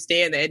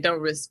understand that, don't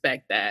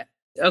respect that.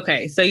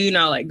 Okay, so, you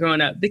know, like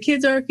growing up, the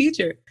kids are our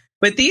future.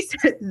 But these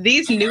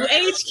new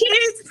age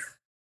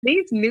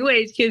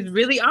kids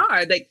really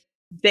are. Like,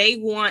 they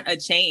want a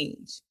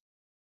change.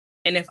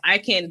 And if I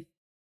can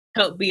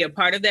help be a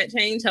part of that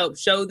change, help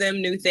show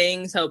them new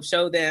things, help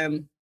show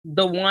them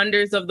the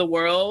wonders of the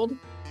world,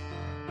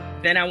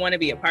 then I want to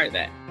be a part of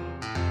that.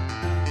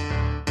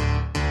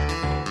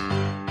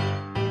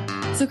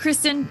 So,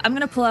 Kristen, I'm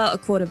going to pull out a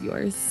quote of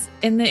yours.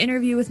 In the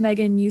interview with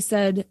Megan, you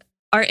said,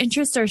 Our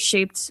interests are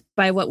shaped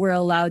by what we're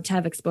allowed to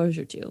have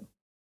exposure to.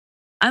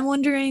 I'm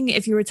wondering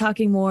if you were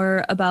talking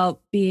more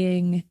about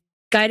being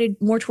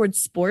guided more towards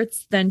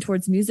sports than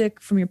towards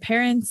music from your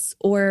parents,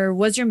 or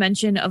was your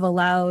mention of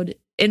allowed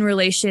in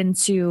relation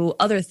to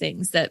other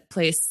things that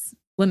place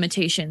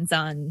limitations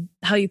on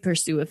how you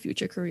pursue a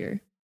future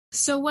career?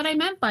 So what I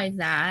meant by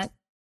that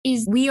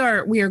is we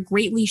are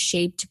greatly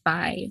shaped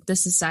by the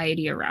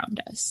society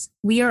around us.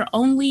 We are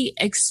only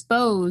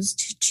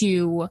exposed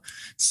to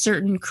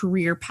certain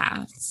career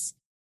paths.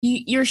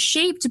 You're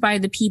shaped by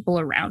the people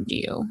around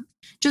you.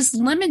 Just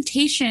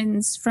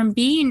limitations from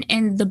being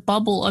in the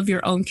bubble of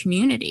your own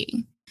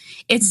community.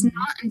 It's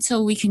not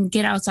until we can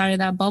get outside of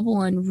that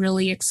bubble and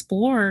really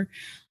explore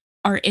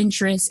our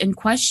interests and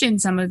question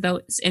some of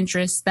those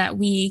interests that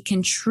we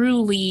can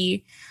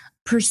truly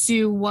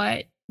pursue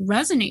what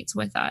resonates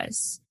with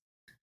us.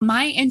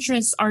 My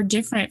interests are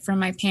different from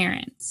my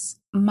parents.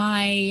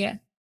 My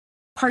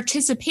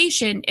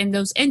participation in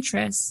those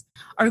interests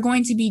are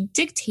going to be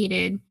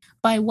dictated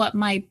by what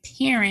my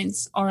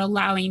parents are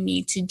allowing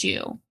me to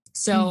do.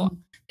 So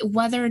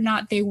whether or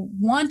not they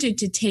wanted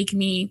to take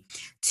me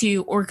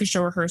to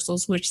orchestra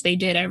rehearsals, which they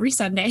did every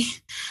Sunday,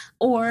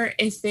 or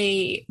if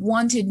they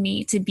wanted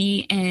me to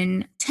be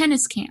in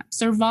tennis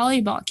camps or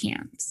volleyball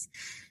camps,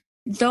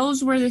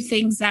 those were the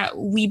things that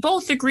we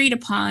both agreed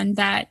upon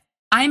that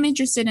I'm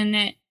interested in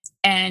it,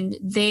 and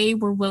they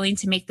were willing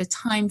to make the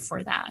time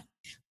for that.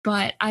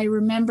 But I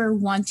remember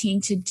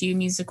wanting to do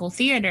musical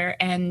theater,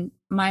 and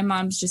my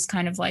mom's just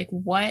kind of like,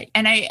 what?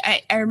 And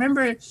I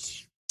remember,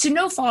 to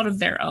no fault of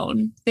their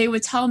own, they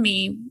would tell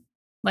me,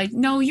 like,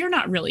 no, you're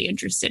not really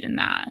interested in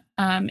that.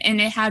 And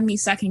it had me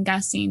second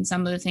guessing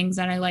some of the things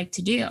that I like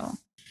to do.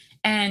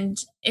 And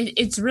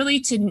it's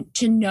really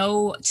to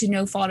no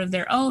fault of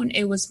their own.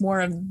 It was more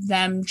of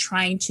them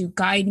trying to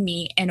guide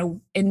me in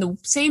the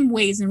same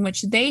ways in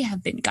which they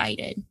have been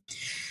guided.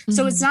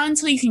 So it's not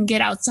until you can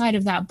get outside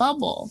of that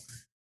bubble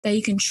that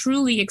you can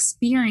truly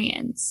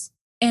experience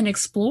and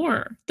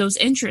explore those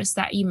interests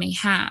that you may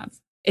have.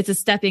 It's a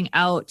stepping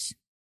out,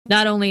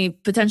 not only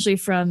potentially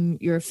from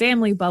your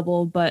family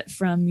bubble, but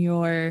from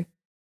your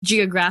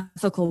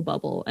geographical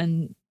bubble,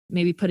 and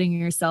maybe putting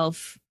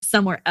yourself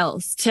somewhere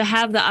else to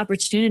have the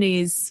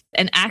opportunities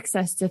and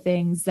access to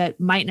things that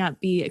might not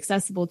be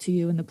accessible to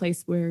you in the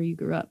place where you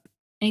grew up.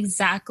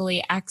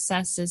 Exactly.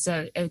 Access is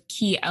a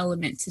key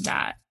element to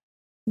that.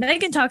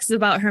 Megan talks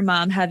about her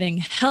mom having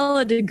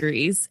hella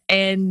degrees,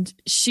 and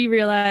she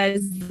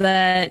realized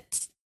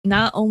that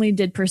not only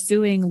did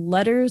pursuing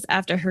letters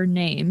after her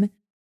name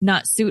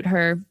not suit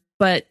her,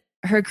 but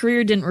her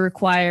career didn't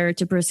require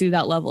to pursue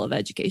that level of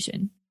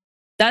education.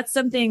 That's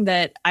something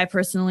that I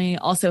personally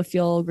also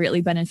feel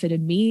greatly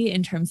benefited me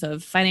in terms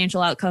of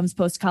financial outcomes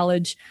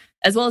post-college,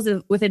 as well as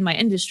within my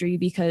industry,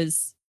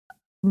 because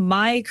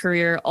my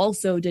career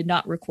also did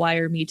not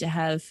require me to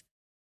have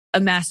a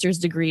master's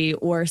degree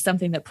or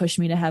something that pushed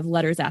me to have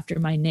letters after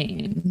my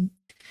name.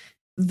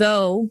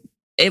 Though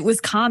it was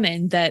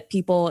common that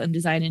people in the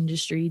design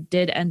industry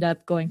did end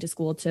up going to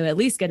school to at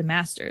least get a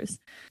master's.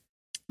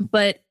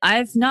 But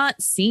I've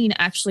not seen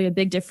actually a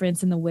big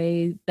difference in the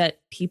way that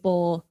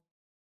people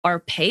are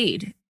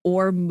paid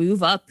or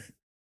move up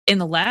in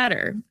the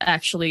ladder,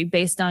 actually,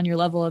 based on your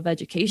level of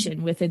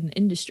education within the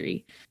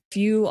industry. If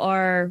you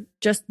are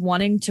just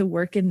wanting to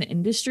work in the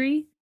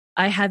industry,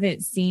 I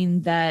haven't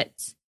seen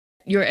that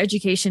your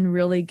education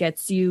really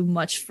gets you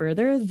much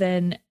further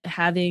than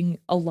having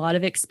a lot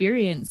of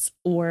experience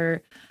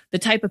or the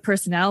type of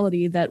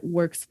personality that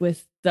works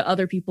with the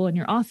other people in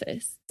your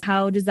office.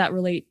 How does that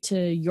relate to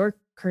your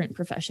current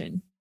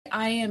profession?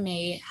 I am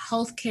a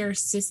healthcare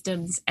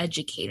systems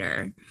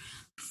educator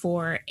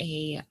for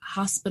a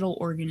hospital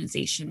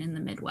organization in the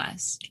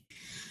Midwest.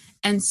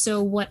 And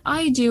so what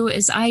I do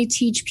is I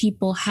teach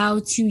people how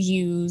to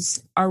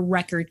use our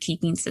record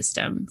keeping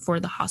system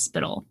for the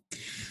hospital.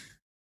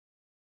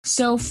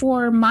 So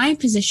for my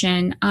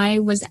position, I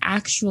was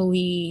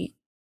actually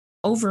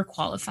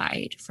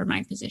overqualified for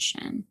my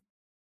position.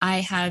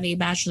 I have a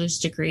bachelor's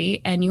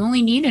degree, and you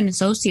only need an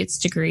associate's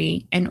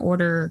degree in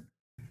order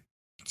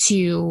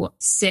to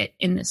sit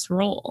in this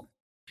role.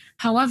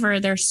 However,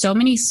 there's so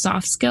many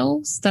soft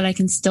skills that I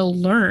can still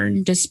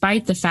learn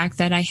despite the fact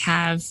that I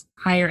have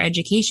higher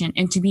education.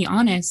 And to be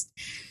honest,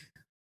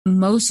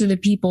 most of the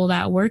people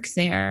that work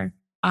there,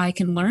 I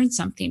can learn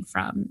something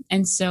from.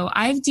 And so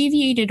I've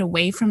deviated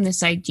away from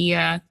this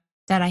idea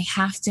that I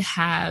have to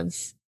have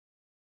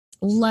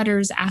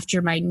letters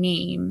after my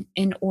name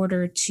in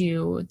order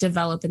to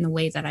develop in the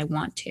way that I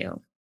want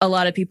to. A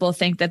lot of people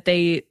think that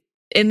they,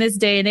 in this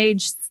day and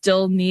age,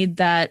 still need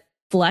that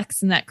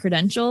flex and that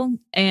credential.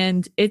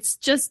 And it's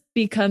just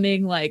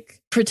becoming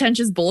like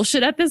pretentious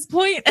bullshit at this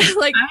point.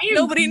 Like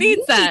nobody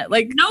needs that.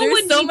 Like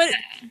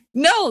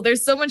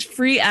there's so much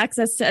free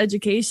access to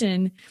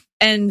education.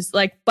 And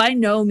like, by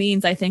no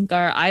means, I think,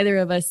 are either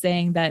of us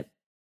saying that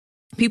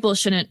people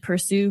shouldn't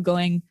pursue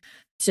going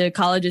to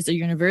colleges or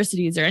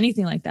universities or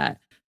anything like that.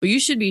 But you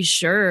should be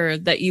sure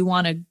that you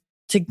want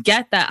to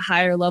get that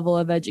higher level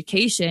of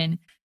education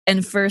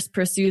and first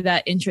pursue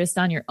that interest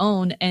on your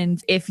own.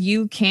 And if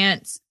you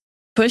can't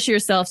push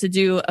yourself to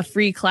do a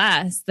free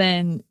class,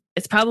 then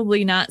it's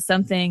probably not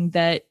something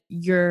that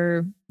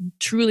you're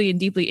truly and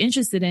deeply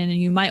interested in. And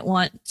you might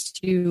want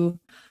to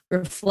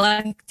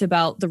reflect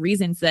about the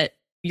reasons that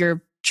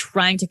you're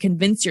trying to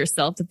convince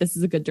yourself that this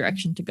is a good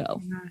direction to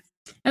go.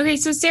 Okay,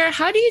 so Sarah,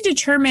 how do you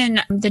determine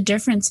the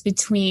difference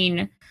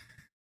between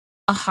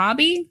a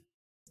hobby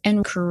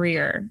and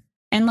career?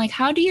 And like,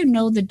 how do you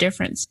know the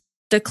difference?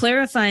 The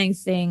clarifying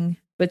thing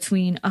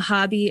between a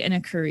hobby and a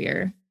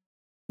career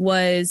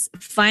was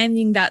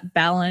finding that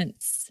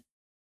balance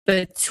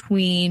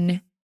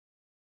between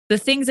the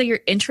things that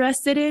you're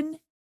interested in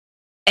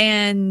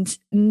and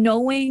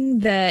knowing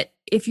that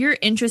if you're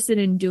interested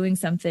in doing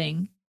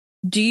something,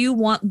 do you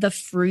want the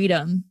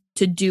freedom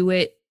to do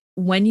it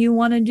when you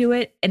want to do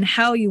it and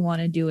how you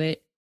want to do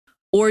it?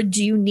 Or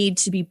do you need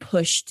to be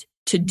pushed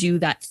to do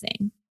that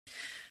thing?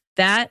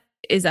 That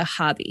is a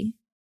hobby.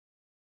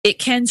 It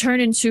can turn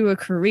into a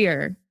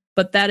career,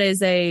 but that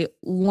is a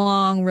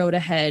long road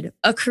ahead.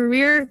 A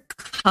career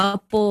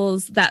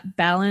couples that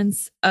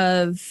balance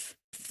of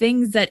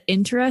things that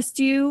interest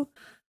you,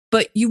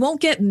 but you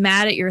won't get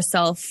mad at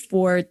yourself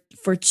for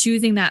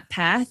choosing that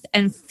path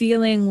and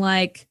feeling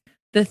like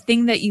the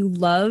thing that you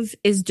love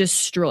is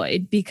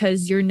destroyed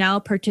because you're now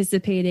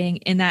participating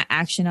in that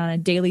action on a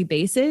daily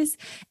basis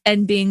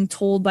and being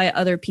told by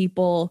other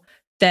people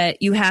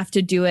that you have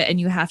to do it and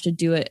you have to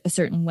do it a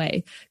certain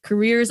way.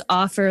 Careers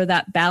offer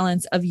that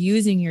balance of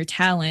using your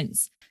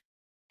talents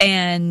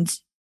and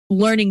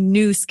learning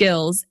new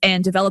skills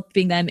and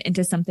developing them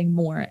into something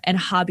more. And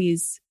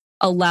hobbies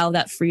allow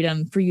that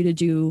freedom for you to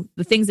do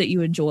the things that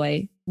you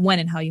enjoy when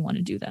and how you want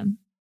to do them.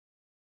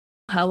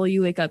 How will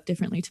you wake up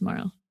differently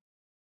tomorrow?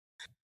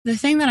 The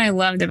thing that I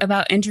loved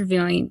about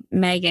interviewing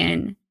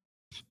Megan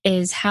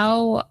is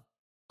how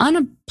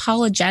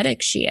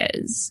unapologetic she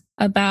is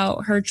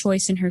about her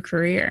choice in her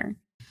career.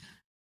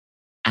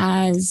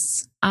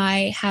 As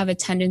I have a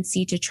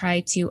tendency to try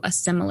to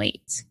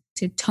assimilate,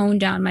 to tone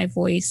down my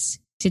voice,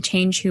 to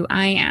change who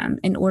I am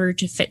in order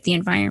to fit the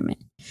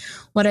environment.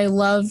 What I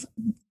love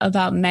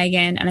about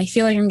Megan, and I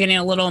feel like I'm getting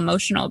a little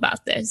emotional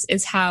about this,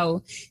 is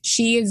how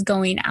she is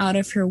going out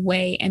of her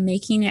way and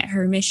making it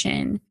her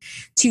mission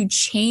to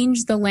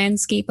change the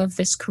landscape of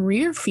this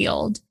career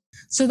field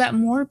so that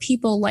more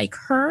people like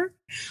her,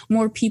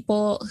 more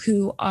people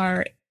who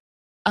are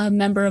a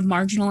member of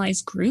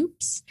marginalized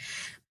groups,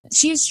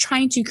 she is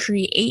trying to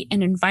create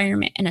an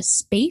environment and a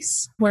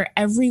space where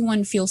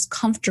everyone feels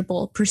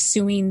comfortable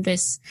pursuing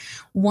this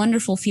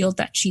wonderful field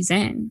that she's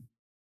in.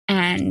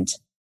 And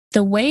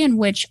the way in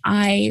which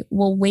I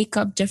will wake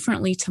up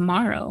differently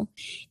tomorrow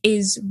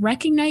is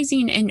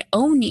recognizing and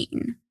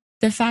owning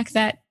the fact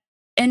that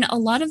in a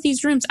lot of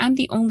these rooms, I'm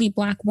the only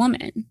Black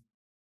woman.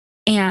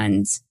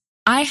 And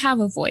I have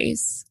a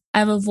voice. I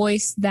have a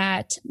voice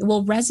that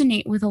will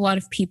resonate with a lot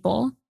of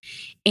people.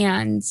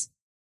 And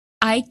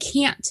I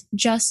can't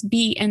just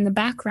be in the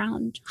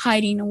background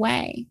hiding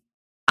away.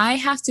 I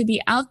have to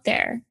be out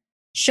there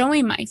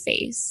showing my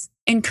face,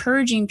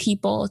 encouraging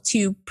people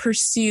to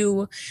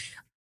pursue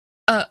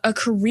a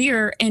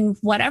career in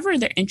whatever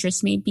their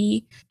interest may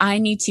be. I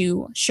need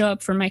to show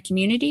up for my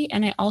community.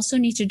 And I also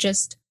need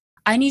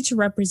to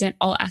represent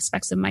all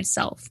aspects of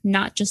myself,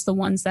 not just the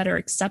ones that are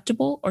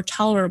acceptable or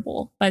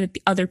tolerable by the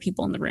other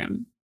people in the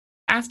room.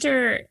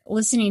 After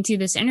listening to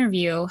this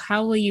interview,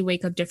 how will you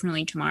wake up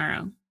differently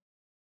tomorrow?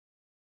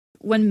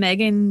 When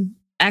Megan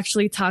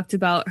actually talked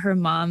about her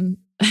mom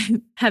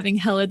having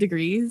hella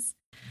degrees,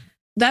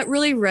 that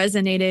really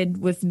resonated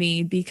with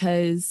me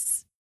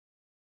because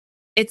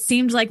it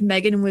seemed like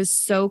Megan was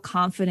so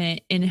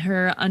confident in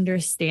her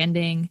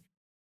understanding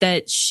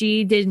that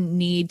she didn't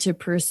need to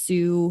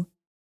pursue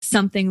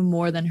something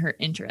more than her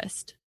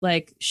interest.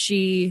 Like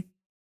she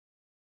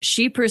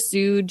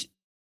pursued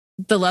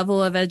the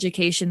level of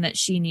education that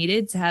she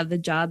needed to have the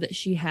job that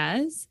she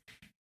has.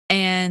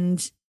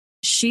 And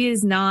she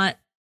is not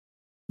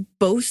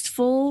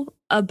boastful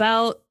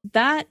about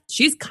that.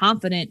 She's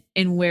confident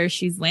in where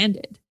she's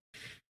landed.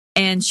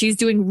 And she's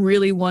doing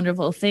really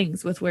wonderful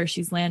things with where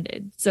she's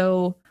landed.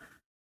 So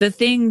the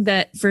thing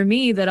that for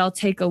me that I'll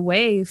take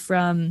away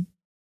from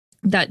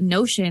that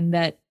notion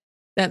that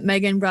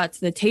Megan brought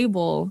to the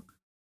table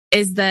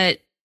is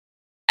that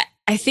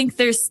I think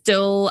there's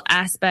still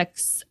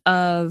aspects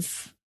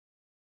of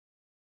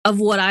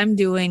what I'm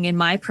doing in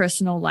my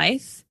personal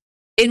life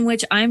in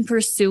which I'm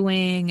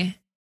pursuing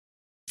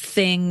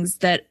things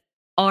that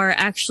are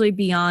actually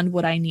beyond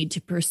what I need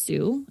to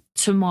pursue.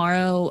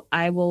 Tomorrow,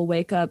 I will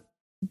wake up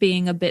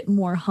being a bit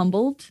more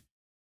humbled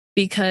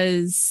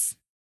because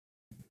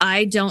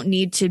I don't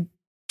need to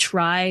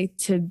try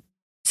to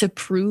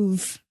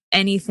prove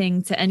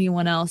anything to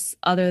anyone else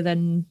other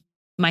than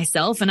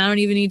myself. And I don't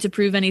even need to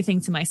prove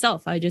anything to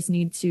myself. I just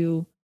need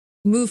to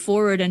move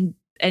forward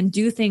and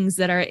do things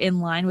that are in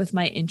line with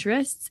my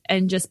interests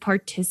and just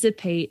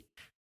participate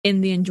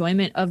in the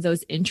enjoyment of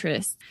those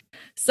interests.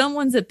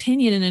 Someone's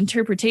opinion and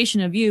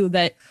interpretation of you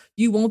that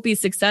you won't be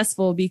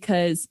successful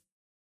because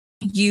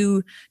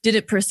you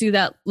didn't pursue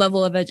that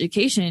level of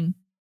education,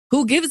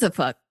 who gives a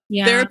fuck?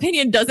 Yeah. Their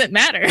opinion doesn't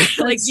matter.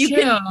 Like That's you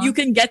true. you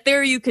can get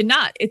there, you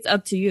cannot. It's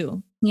up to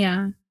you.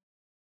 Yeah.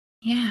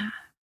 Yeah.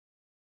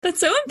 That's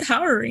so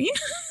empowering.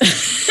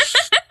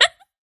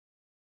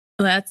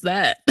 That's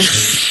that.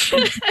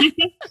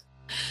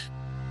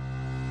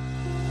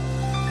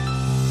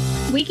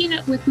 Waking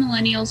Up with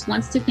Millennials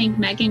wants to thank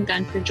Megan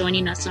Gunn for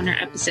joining us on our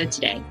episode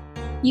today.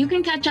 You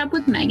can catch up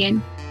with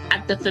Megan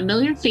at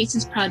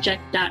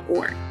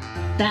thefamiliarfacesproject.org.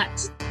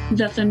 That's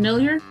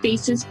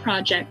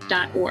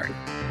thefamiliarfacesproject.org.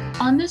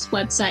 On this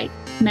website,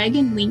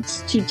 Megan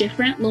links to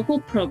different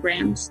local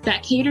programs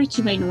that cater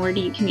to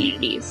minority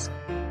communities.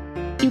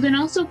 You can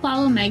also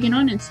follow Megan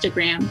on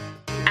Instagram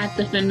at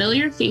The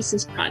Familiar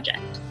Faces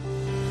Project,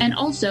 and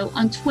also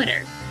on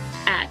Twitter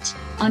at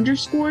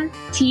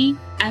 _TFFP.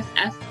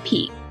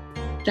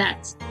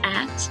 That's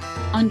at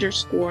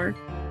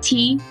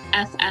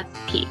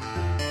 _TFFP.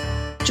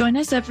 Join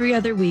us every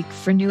other week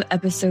for new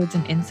episodes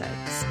and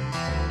insights.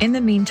 In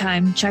the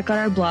meantime, check out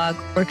our blog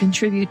or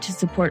contribute to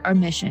support our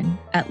mission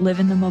at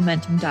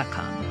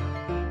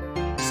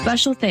liveinthemomentum.com.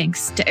 Special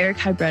thanks to Eric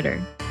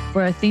Hybretter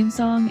for our theme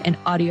song and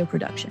audio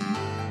production.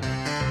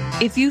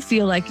 If you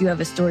feel like you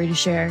have a story to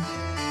share,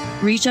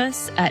 reach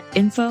us at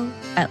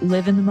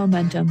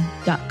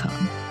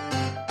info@liveinthemomentum.com.